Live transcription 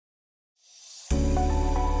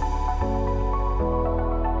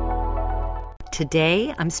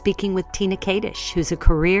today I'm speaking with Tina Kadish, who's a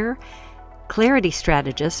career clarity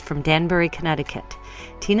strategist from Danbury, Connecticut.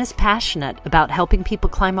 Tina's passionate about helping people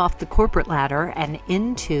climb off the corporate ladder and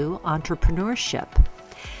into entrepreneurship.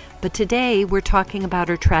 But today we're talking about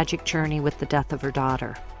her tragic journey with the death of her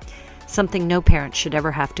daughter. Something no parent should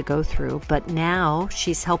ever have to go through, but now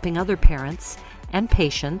she's helping other parents and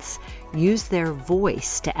patients use their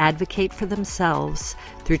voice to advocate for themselves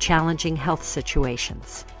through challenging health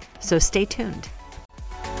situations. So stay tuned.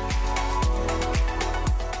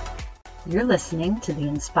 You're listening to The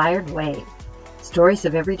Inspired Wave, stories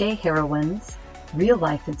of everyday heroines,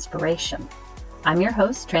 real-life inspiration. I'm your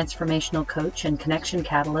host, transformational coach and connection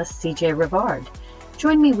catalyst, CJ Rivard.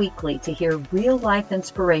 Join me weekly to hear real-life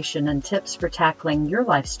inspiration and tips for tackling your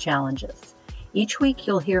life's challenges. Each week,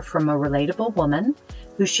 you'll hear from a relatable woman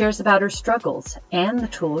who shares about her struggles and the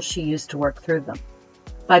tools she used to work through them.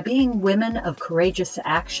 By being women of courageous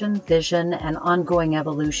action, vision, and ongoing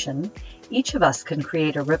evolution, each of us can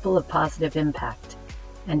create a ripple of positive impact.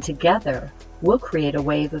 And together, we'll create a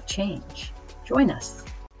wave of change. Join us.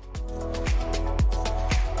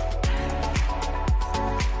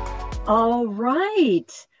 All right.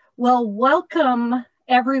 Well, welcome,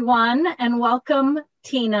 everyone, and welcome,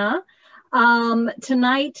 Tina.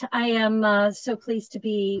 Tonight, I am so pleased to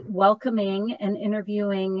be welcoming and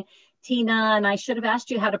interviewing Tina, and I should have asked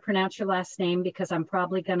you how to pronounce your last name because I'm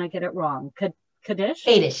probably going to get it wrong. Kadish?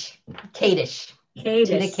 Kadish. Kadish.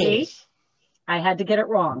 Tina Kadish. I had to get it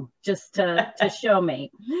wrong just to show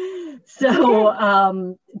me.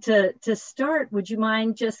 So to start, would you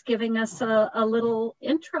mind just giving us a little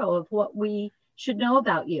intro of what we should know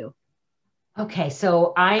about you? Okay,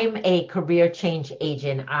 so I'm a career change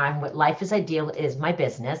agent. What Life is Ideal is my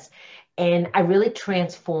business, and I really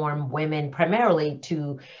transform women primarily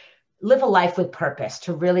to live a life with purpose,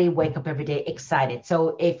 to really wake up every day excited.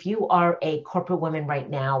 So if you are a corporate woman right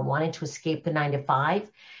now wanting to escape the 9-to-5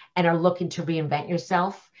 and are looking to reinvent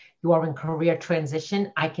yourself, you are in career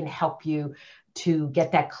transition, I can help you to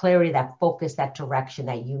get that clarity, that focus, that direction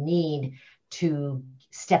that you need to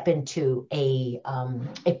step into a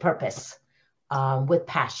purpose with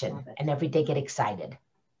passion and every day get excited.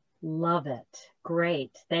 Love it.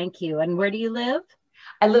 Great. Thank you. And where do you live?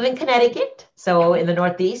 I live in Connecticut, so in the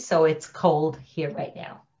Northeast, so it's cold here right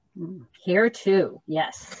now. Here too,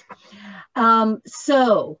 yes.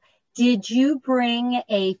 So did you bring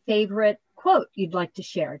a favorite quote you'd like to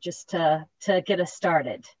share just to get us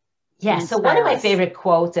started? Yeah, so one of my favorite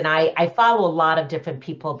quotes, and I follow a lot of different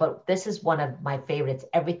people, but this is one of my favorites.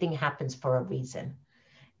 Everything happens for a reason.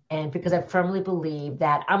 And because I firmly believe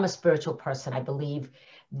that I'm a spiritual person, I believe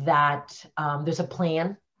that there's a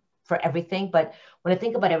plan for everything. But when I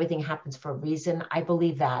think about everything happens for a reason, I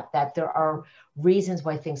believe that there are reasons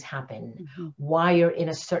why things happen, why you're in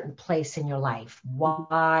a certain place in your life,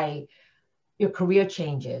 why your career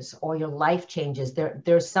changes or your life changes.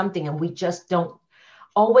 There's something, and we just don't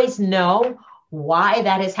always know why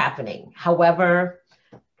that is happening. However,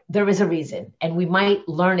 there is a reason, and we might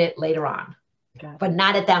learn it later on, but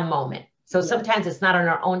not at that moment. So sometimes it's not on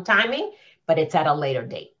our own timing, but it's at a later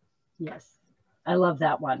date. Yes. I love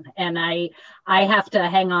that one. And I have to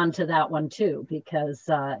hang on to that one too, because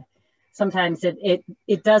sometimes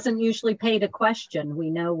it doesn't usually pay to question. We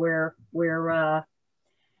know we're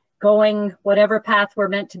going whatever path we're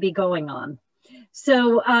meant to be going on.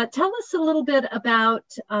 So tell us a little bit about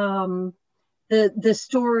the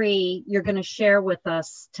story you're going to share with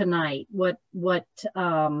us tonight. What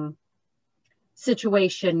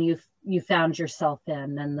situation you found yourself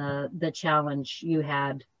in, and the challenge you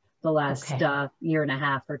had the last year and a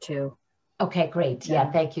half or two. Okay, great.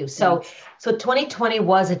 Yeah, thank you. So 2020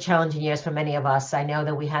 was a challenging year for many of us. I know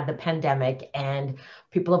that we had the pandemic and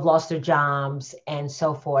people have lost their jobs and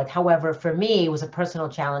so forth. However, for me, it was a personal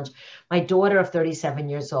challenge. My daughter of 37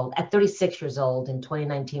 years old, at 36 years old in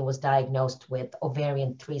 2019, was diagnosed with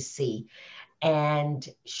ovarian 3C. And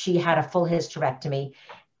she had a full hysterectomy.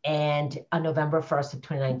 And on November 1st of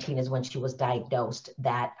 2019 is when she was diagnosed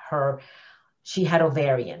that she had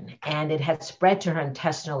ovarian, and it had spread to her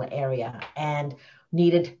intestinal area and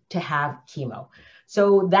needed to have chemo.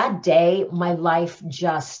 So that day, my life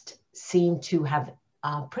just seemed to have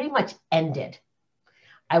pretty much ended.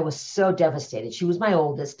 I was so devastated. She was my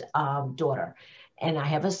oldest daughter, and I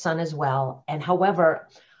have a son as well. And however,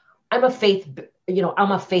 I'm a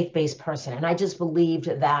faith-based person, and I just believed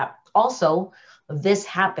that also this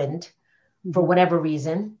happened for whatever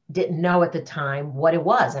reason, didn't know at the time what it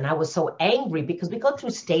was. And I was so angry because we go through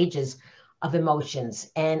stages of emotions.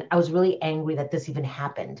 And I was really angry that this even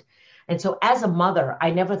happened. And so as a mother, I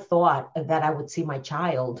never thought that I would see my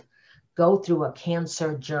child go through a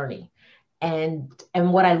cancer journey. And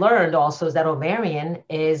what I learned also is that ovarian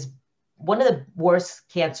is one of the worst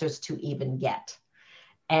cancers to even get.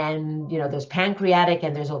 And, there's pancreatic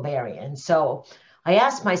and there's ovarian. So I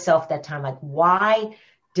asked myself that time, like, why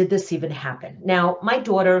did this even happen? Now, my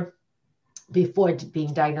daughter, before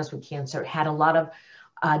being diagnosed with cancer, had a lot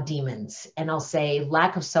of demons. And I'll say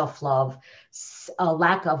lack of self-love, a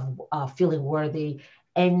lack of feeling worthy.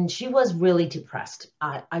 And she was really depressed.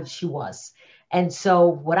 She was. And so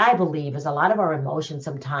what I believe is a lot of our emotions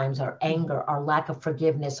sometimes, our anger, our lack of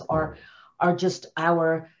forgiveness, are just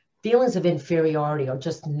our feelings of inferiority, or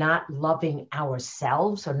just not loving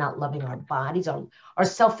ourselves, or not loving our bodies, or our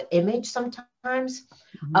self-image sometimes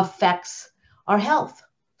affects our health.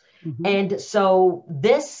 And so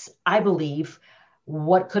this, I believe,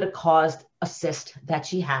 what could have caused a cyst that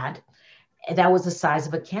she had, that was the size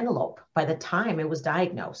of a cantaloupe by the time it was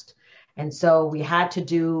diagnosed. And so we had to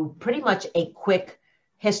do pretty much a quick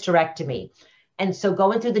hysterectomy. And so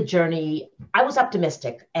going through the journey, I was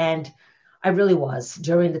optimistic, and I really was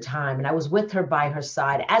during the time. And I was with her, by her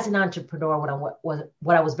side. As an entrepreneur,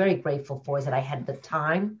 what I was very grateful for is that I had the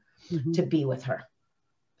time to be with her.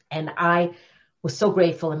 And I was so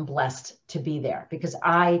grateful and blessed to be there, because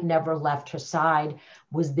I never left her side,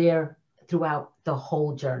 was there throughout the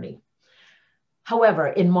whole journey. However,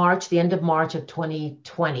 in March, the end of March of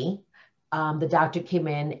 2020, the doctor came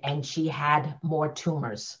in and she had more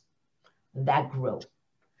tumors that grew.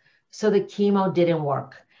 So the chemo didn't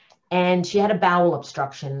work. And she had a bowel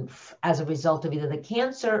obstruction as a result of either the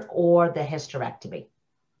cancer or the hysterectomy.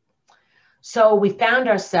 So we found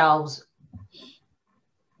ourselves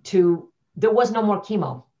there was no more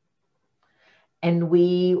chemo. And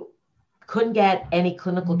we couldn't get any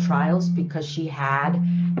clinical trials because she had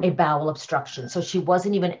a bowel obstruction. So she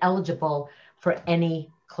wasn't even eligible for any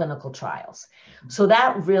clinical trials. So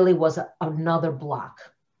that really was another block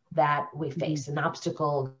that we faced, an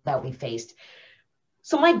obstacle that we faced.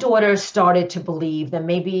 So my daughter started to believe that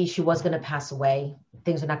maybe she was going to pass away.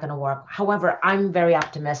 Things are not going to work. However, I'm very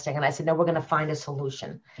optimistic. And I said, no, we're going to find a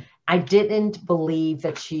solution. I didn't believe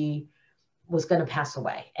that she was going to pass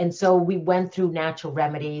away. And so we went through natural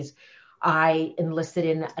remedies. I enlisted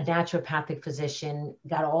in a naturopathic physician,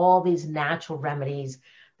 got all these natural remedies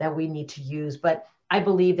that we need to use. But I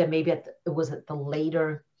believe that maybe it was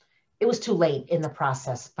too late in the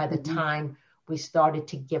process by the time we started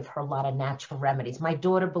to give her a lot of natural remedies. My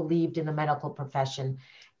daughter believed in the medical profession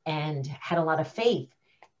and had a lot of faith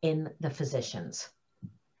in the physicians.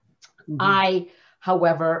 I,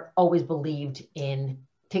 however, always believed in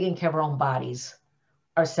taking care of our own bodies,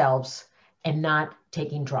 ourselves, and not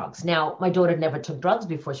taking drugs. Now, my daughter never took drugs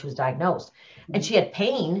before she was diagnosed, and she had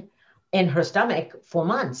pain in her stomach for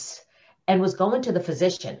months and was going to the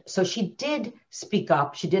physician. So she did speak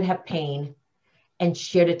up. She did have pain and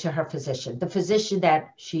shared it to her physician. The physician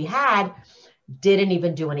that she had didn't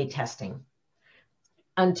even do any testing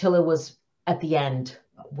until it was at the end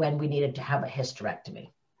when we needed to have a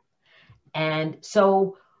hysterectomy. And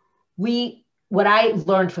so what I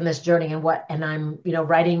learned from this journey and I'm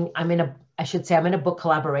writing, I'm in a book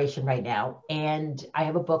collaboration right now. And I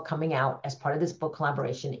have a book coming out as part of this book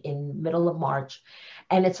collaboration in middle of March.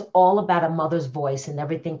 And it's all about a mother's voice, and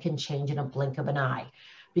everything can change in a blink of an eye,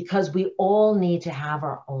 because we all need to have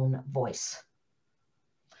our own voice.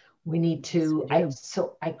 We need to,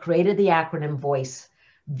 I created the acronym VOICE.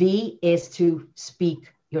 V is to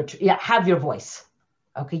speak have your voice.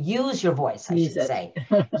 Okay. Use your voice, I should say.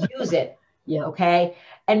 Use it. Yeah. Okay.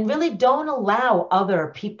 And really don't allow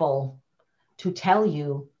other people to tell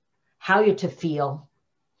you how you're to feel,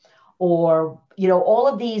 or, all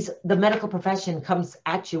of these, the medical profession comes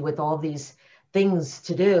at you with all these things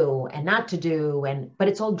to do and not to do, but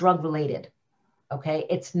it's all drug related. Okay.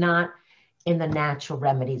 It's not in the natural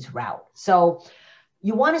remedies route. So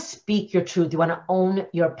you want to speak your truth. You want to own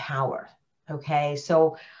your power. Okay.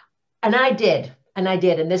 So, and I did.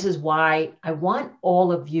 And this is why I want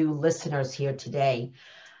all of you listeners here today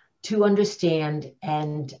to understand,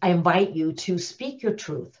 and I invite you to speak your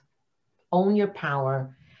truth, own your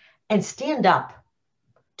power, and stand up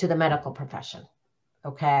to the medical profession.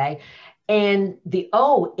 Okay. And the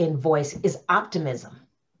O in voice is optimism.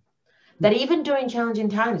 That even during challenging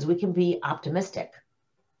times, we can be optimistic.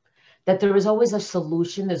 That there is always a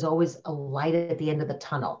solution. There's always a light at the end of the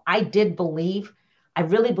tunnel. I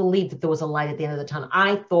really believed that there was a light at the end of the tunnel.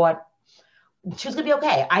 I thought she was going to be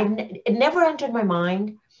okay. It never entered my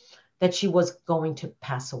mind that she was going to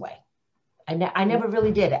pass away. I never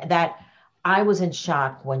really did. That I was in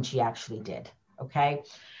shock when she actually did. Okay.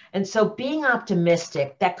 And so being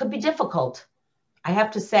optimistic, that could be difficult. I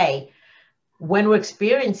have to say, when we're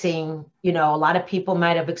experiencing, a lot of people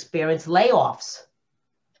might have experienced layoffs,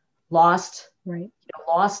 lost, right.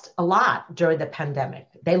 Lost a lot during the pandemic.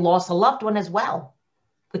 They lost a loved one as well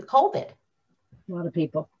with COVID. A lot of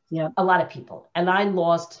people. Yeah. A lot of people. And I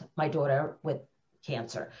lost my daughter with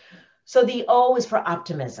cancer. So the O is for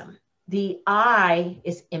optimism. The I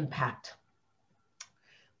is impact.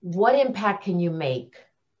 What impact can you make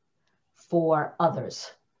for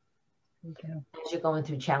others as you're going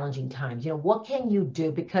through challenging times? What can you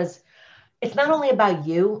do? Because it's not only about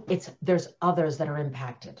you, there's others that are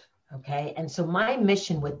impacted. Okay. And so my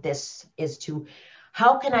mission with this is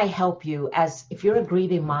how can I help you if you're a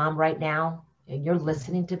grieving mom right now and you're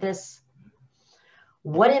listening to this,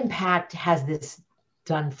 what impact has this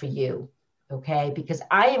done for you? Okay. Because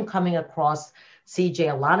I am coming across, CJ,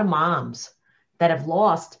 a lot of moms that have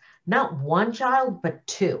lost not one child, but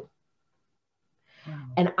two. Wow.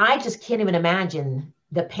 And I just can't even imagine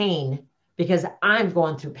the pain, because I'm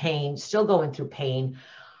going through pain, still going through pain.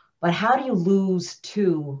 But how do you lose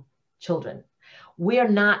two children? We are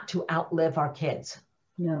not to outlive our kids.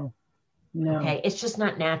 No. Okay. It's just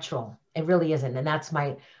not natural. It really isn't. And that's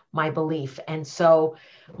my belief. And so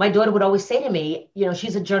my daughter would always say to me,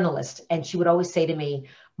 she's a journalist, and she would always say to me,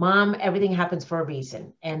 Mom, everything happens for a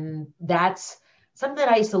reason. And that's something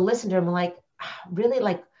that I used to listen to her. I'm like, really?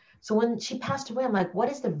 So when she passed away, I'm like,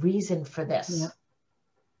 what is the reason for this? Yeah.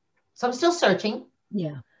 So I'm still searching.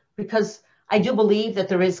 Yeah. Because I do believe that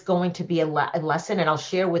there is going to be a lesson, and I'll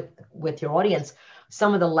share with your audience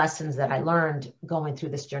some of the lessons that I learned going through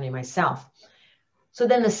this journey myself. So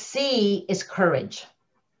then the C is courage.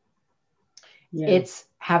 Yeah. It's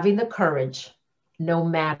having the courage no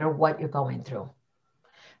matter what you're going through.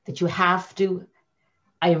 That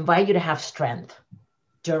I invite you to have strength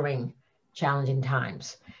during challenging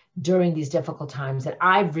times, during these difficult times that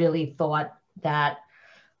I really thought that,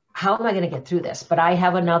 how am I going to get through this? But I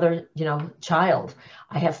have another, child.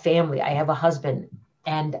 I have family. I have a husband.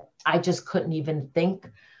 And I just couldn't even think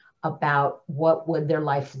about what would their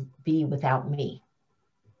life be without me.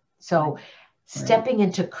 So stepping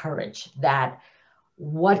into courage, that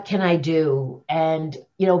what can I do? And,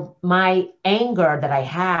 my anger that I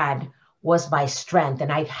had was my strength.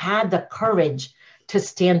 And I had the courage to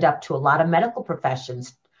stand up to a lot of medical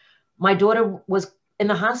professions. My daughter was in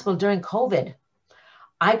the hospital during COVID.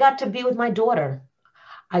 I got to be with my daughter.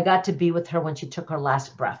 I got to be with her when she took her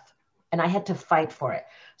last breath, and I had to fight for it.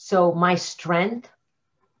 So my strength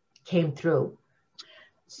came through.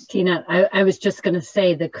 Tina, I was just going to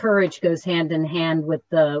say the courage goes hand in hand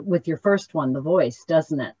with your first one, the voice,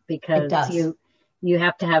 doesn't it? Because you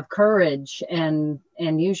have to have courage and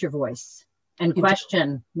use your voice and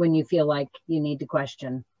question when you feel like you need to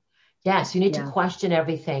question. Yes, you need to question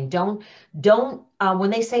everything. Don't when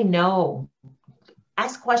they say no,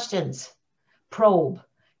 ask questions, probe.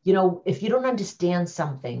 If you don't understand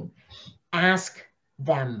something, ask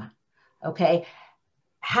them. Okay.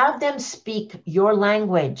 Have them speak your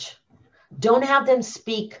language. Don't have them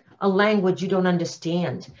speak a language you don't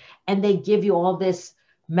understand. And they give you all this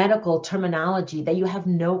medical terminology that you have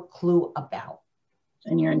no clue about.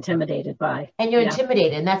 And you're intimidated by. And you're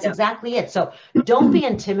intimidated. And that's exactly it. So don't be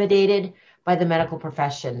intimidated by the medical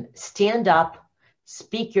profession. Stand up,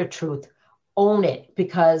 speak your truth, own it,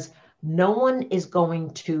 because no one is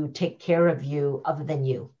going to take care of you other than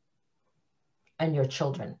you and your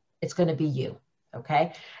children. It's going to be you.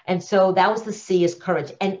 Okay. And so that was the C, is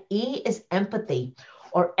courage. And E is empathy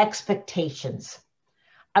or expectations.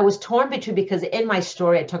 I was torn between, because in my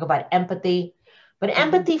story, I talk about empathy, but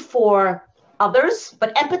empathy for others,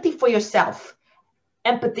 but empathy for yourself.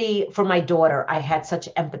 Empathy for my daughter. I had such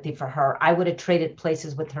empathy for her. I would have traded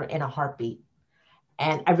places with her in a heartbeat.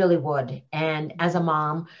 And I really would. And as a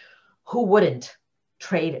mom, who wouldn't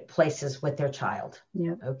trade places with their child?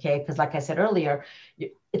 Yeah. Okay. Because like I said earlier,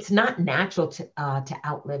 it's not natural to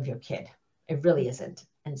outlive your kid. It really isn't.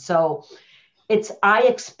 And so I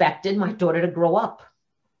expected my daughter to grow up.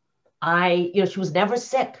 She was never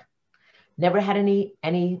sick, never had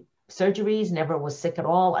any surgeries, never was sick at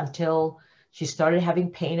all until she started having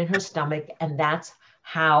pain in her stomach. And that's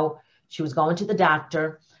how she was going to the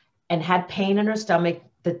doctor and had pain in her stomach.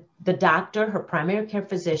 The doctor, her primary care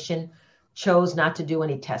physician, chose not to do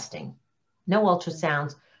any testing. No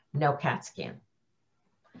ultrasounds, no CAT scan.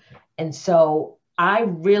 And so I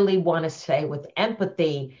really want to say, with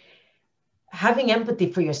empathy, having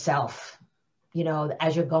empathy for yourself,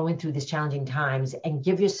 as you're going through these challenging times, and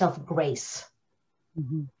give yourself grace.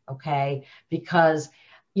 Mm-hmm. Okay. Because,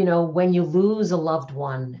 when you lose a loved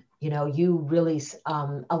one, you really,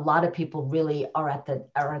 a lot of people really are at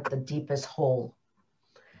the deepest hole.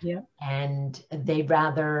 Yeah. and they'd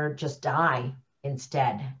rather just die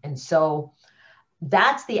instead. And so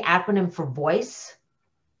that's the acronym for voice,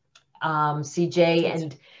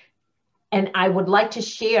 CJ. And I would like to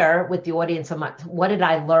share with the audience what did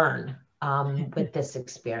I learn with this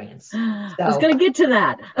experience. So, I was going to get to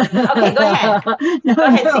that. Okay, go ahead. Go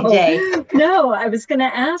ahead, CJ. No, I was going to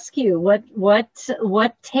ask you what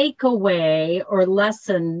takeaway or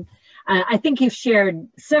lesson. I think you've shared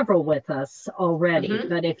several with us already,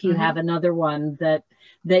 but if you have another one that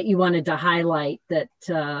you wanted to highlight, that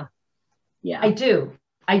yeah, I do.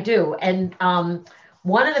 And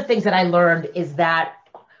one of the things that I learned is that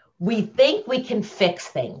we think we can fix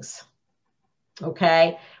things.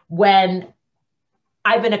 Okay, when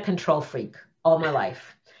I've been a control freak all my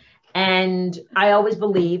life, and I always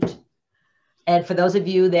believed, and for those of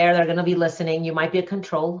you there that are going to be listening, you might be a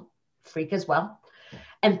control freak as well,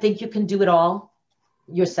 and think you can do it all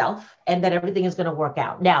yourself and that everything is going to work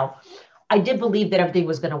out. Now, I did believe that everything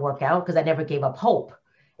was going to work out because I never gave up hope.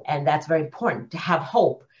 And that's very important to have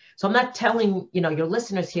hope. So I'm not telling, your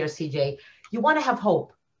listeners here, CJ, you want to have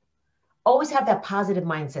hope. Always have that positive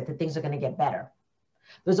mindset that things are going to get better.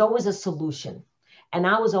 There's always a solution. And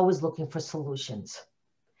I was always looking for solutions.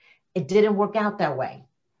 It didn't work out that way.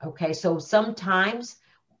 Okay. So sometimes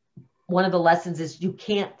one of the lessons is you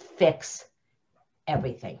can't fix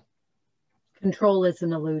everything. Control is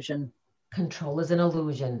an illusion. Control is an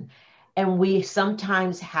illusion. And we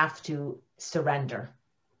sometimes have to surrender.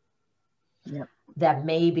 Yep. That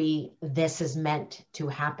maybe this is meant to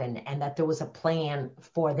happen and that there was a plan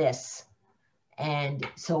for this. And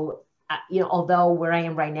so, although where I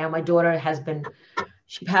am right now, my daughter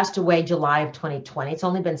she passed away July of 2020. It's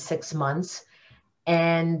only been 6 months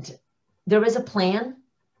and there is a plan.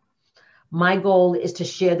 My goal is to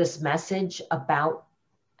share this message about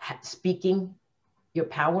speaking your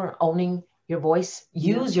power, owning your voice,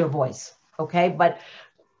 use your voice. Okay. But,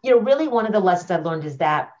 really one of the lessons I learned is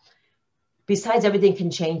that besides everything can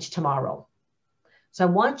change tomorrow. So I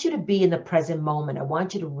want you to be in the present moment. I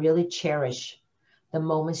want you to really cherish the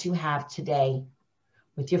moments you have today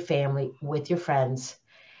with your family, with your friends.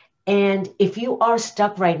 And if you are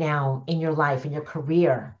stuck right now in your life, in your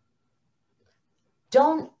career,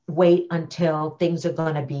 don't wait until things are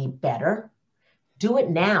going to be better. Do it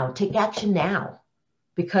now. Take action now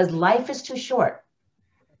because life is too short.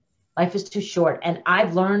 Life is too short. And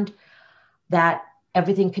I've learned that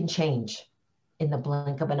everything can change in the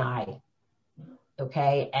blink of an eye.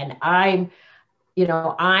 Okay. And I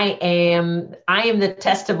am the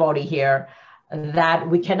testimony here that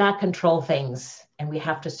we cannot control things and we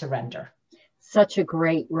have to surrender. Such a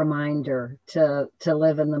great reminder to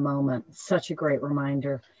live in the moment. Such a great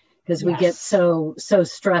reminder because we get so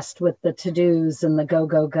stressed with the to-dos and the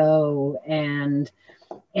go, and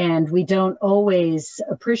we don't always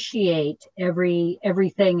appreciate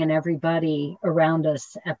everything and everybody around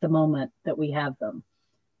us at the moment that we have them.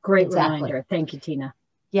 Great reminder. Thank you, Tina.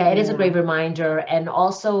 Yeah, it is a great reminder. And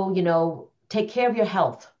also, take care of your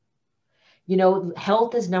health.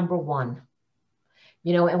 Health is number one.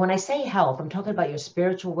 And when I say health, I'm talking about your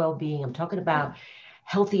spiritual well-being. I'm talking about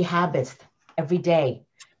healthy habits every day.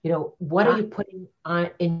 What are you putting on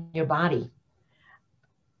in your body?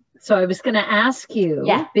 So I was going to ask you,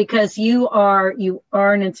 because you are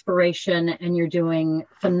an inspiration and you're doing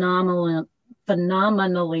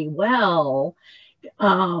phenomenally well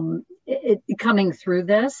coming through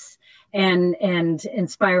this and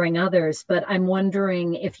inspiring others. But I'm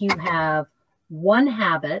wondering if you have one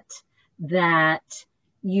habit that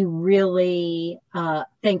you really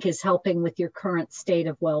think is helping with your current state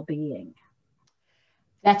of well-being.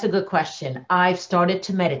 That's a good question. I've started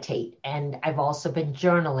to meditate and I've also been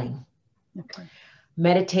journaling. Okay.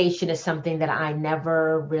 Meditation is something that I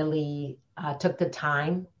never really took the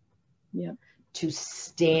time to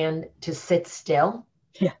sit still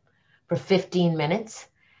for 15 minutes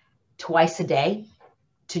twice a day,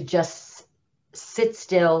 to just sit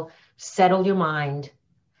still, settle your mind,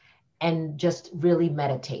 and just really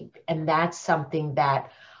meditate. And that's something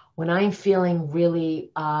that when I'm feeling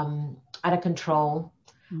really out of control,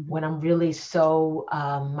 when I'm really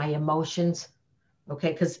my emotions,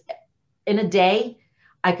 because in a day,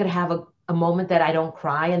 I could have a moment that I don't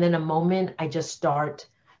cry, and then a moment I just start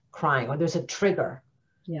crying, or there's a trigger,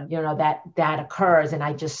 that occurs, and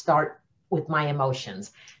I just start with my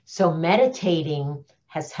emotions. So meditating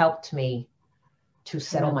has helped me to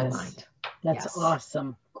settle my mind. That's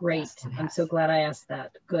awesome. Great. I'm so glad I asked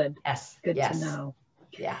that. Good. Yes. Good to know.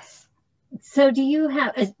 Yes. So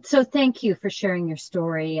thank you for sharing your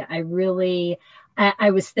story. I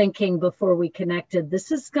was thinking before we connected,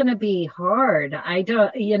 this is going to be hard.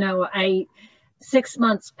 6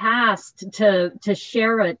 months past to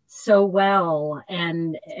share it so well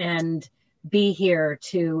and be here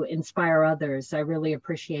to inspire others. I really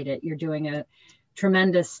appreciate it. You're doing a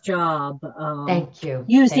tremendous job. Thank you.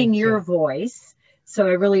 Using your voice. So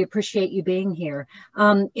I really appreciate you being here.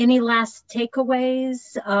 Any last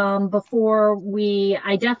takeaways before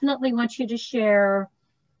I definitely want you to share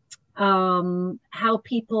how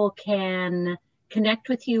people can connect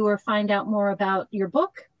with you or find out more about your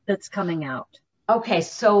book that's coming out. Okay,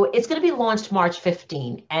 so it's going to be launched March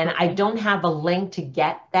 15, and I don't have a link to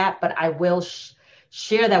get that, but I will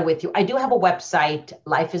share that with you. I do have a website,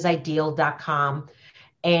 lifeisideal.com,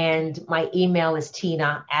 and my email is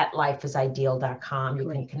tina@lifeisideal.com. You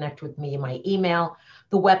can connect with me in my email,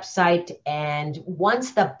 the website, and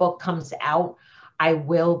once the book comes out, I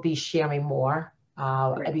will be sharing more.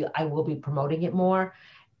 I will be promoting it more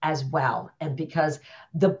as well. And because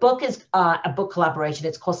the book is a book collaboration,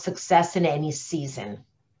 it's called Success in Any Season,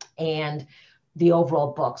 and the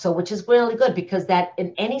overall book. So, which is really good because that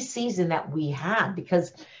in any season that we have,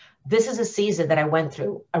 because this is a season that I went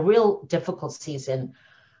through, a real difficult season.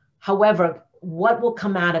 However, what will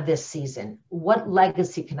come out of this season? What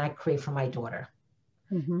legacy can I create for my daughter?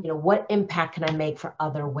 Mm-hmm. What impact can I make for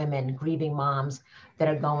other women, grieving moms that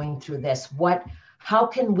are going through this? How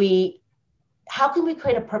can we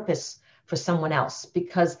create a purpose for someone else?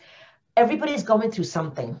 Because everybody's going through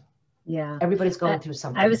something. Yeah. Everybody's going through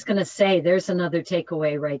something. I was going to say, there's another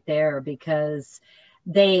takeaway right there, because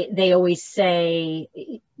they always say,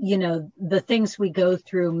 the things we go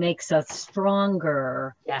through makes us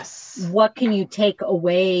stronger. Yes. What can you take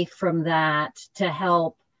away from that to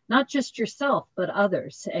help not just yourself, but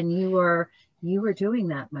others? And you are doing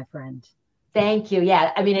that, my friend. Thank you.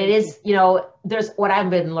 Yeah. I mean, it is, there's what I've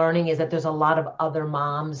been learning is that there's a lot of other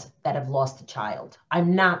moms that have lost a child.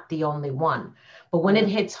 I'm not the only one, but when it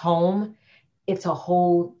hits home, it's a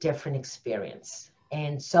whole different experience.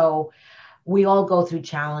 And so we all go through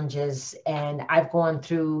challenges, and I've gone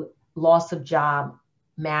through loss of job,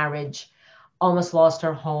 marriage, almost lost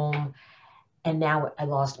our home. And now I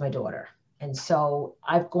lost my daughter. And so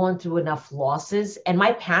I've gone through enough losses, and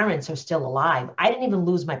my parents are still alive. I didn't even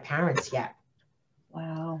lose my parents yet.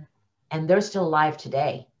 Wow. And they're still alive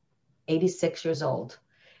today, 86 years old.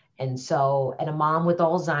 And a mom with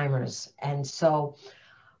Alzheimer's. And so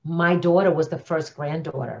my daughter was the first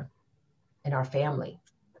granddaughter in our family.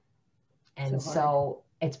 And so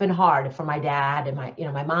it's been hard for my dad, and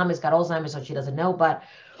my mom has got Alzheimer's, so she doesn't know, but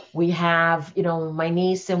we have, my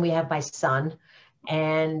niece, and we have my son,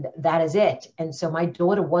 and that is it. And so my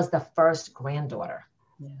daughter was the first granddaughter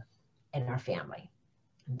in our family.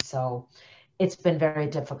 And so it's been very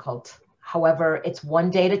difficult. However, it's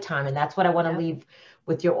one day at a time. And that's what I want to leave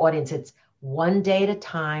with your audience. It's one day at a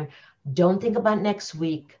time. Don't think about next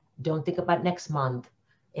week. Don't think about next month.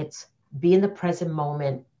 It's be in the present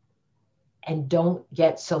moment, and don't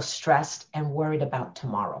get so stressed and worried about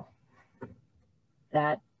tomorrow.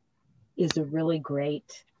 That is a really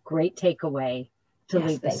great takeaway to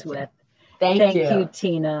leave us with. Thank you,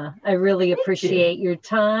 Tina. I really appreciate your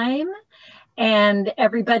time. And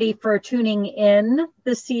everybody for tuning in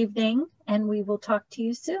this evening, and we will talk to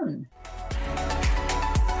you soon.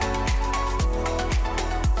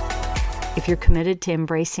 If you're committed to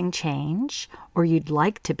embracing change, or you'd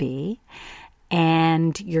like to be,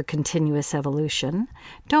 and your continuous evolution,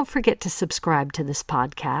 don't forget to subscribe to this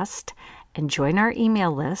podcast and join our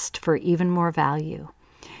email list for even more value.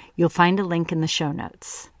 You'll find a link in the show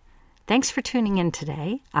notes. Thanks for tuning in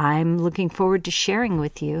today. I'm looking forward to sharing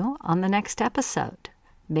with you on the next episode.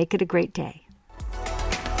 Make it a great day.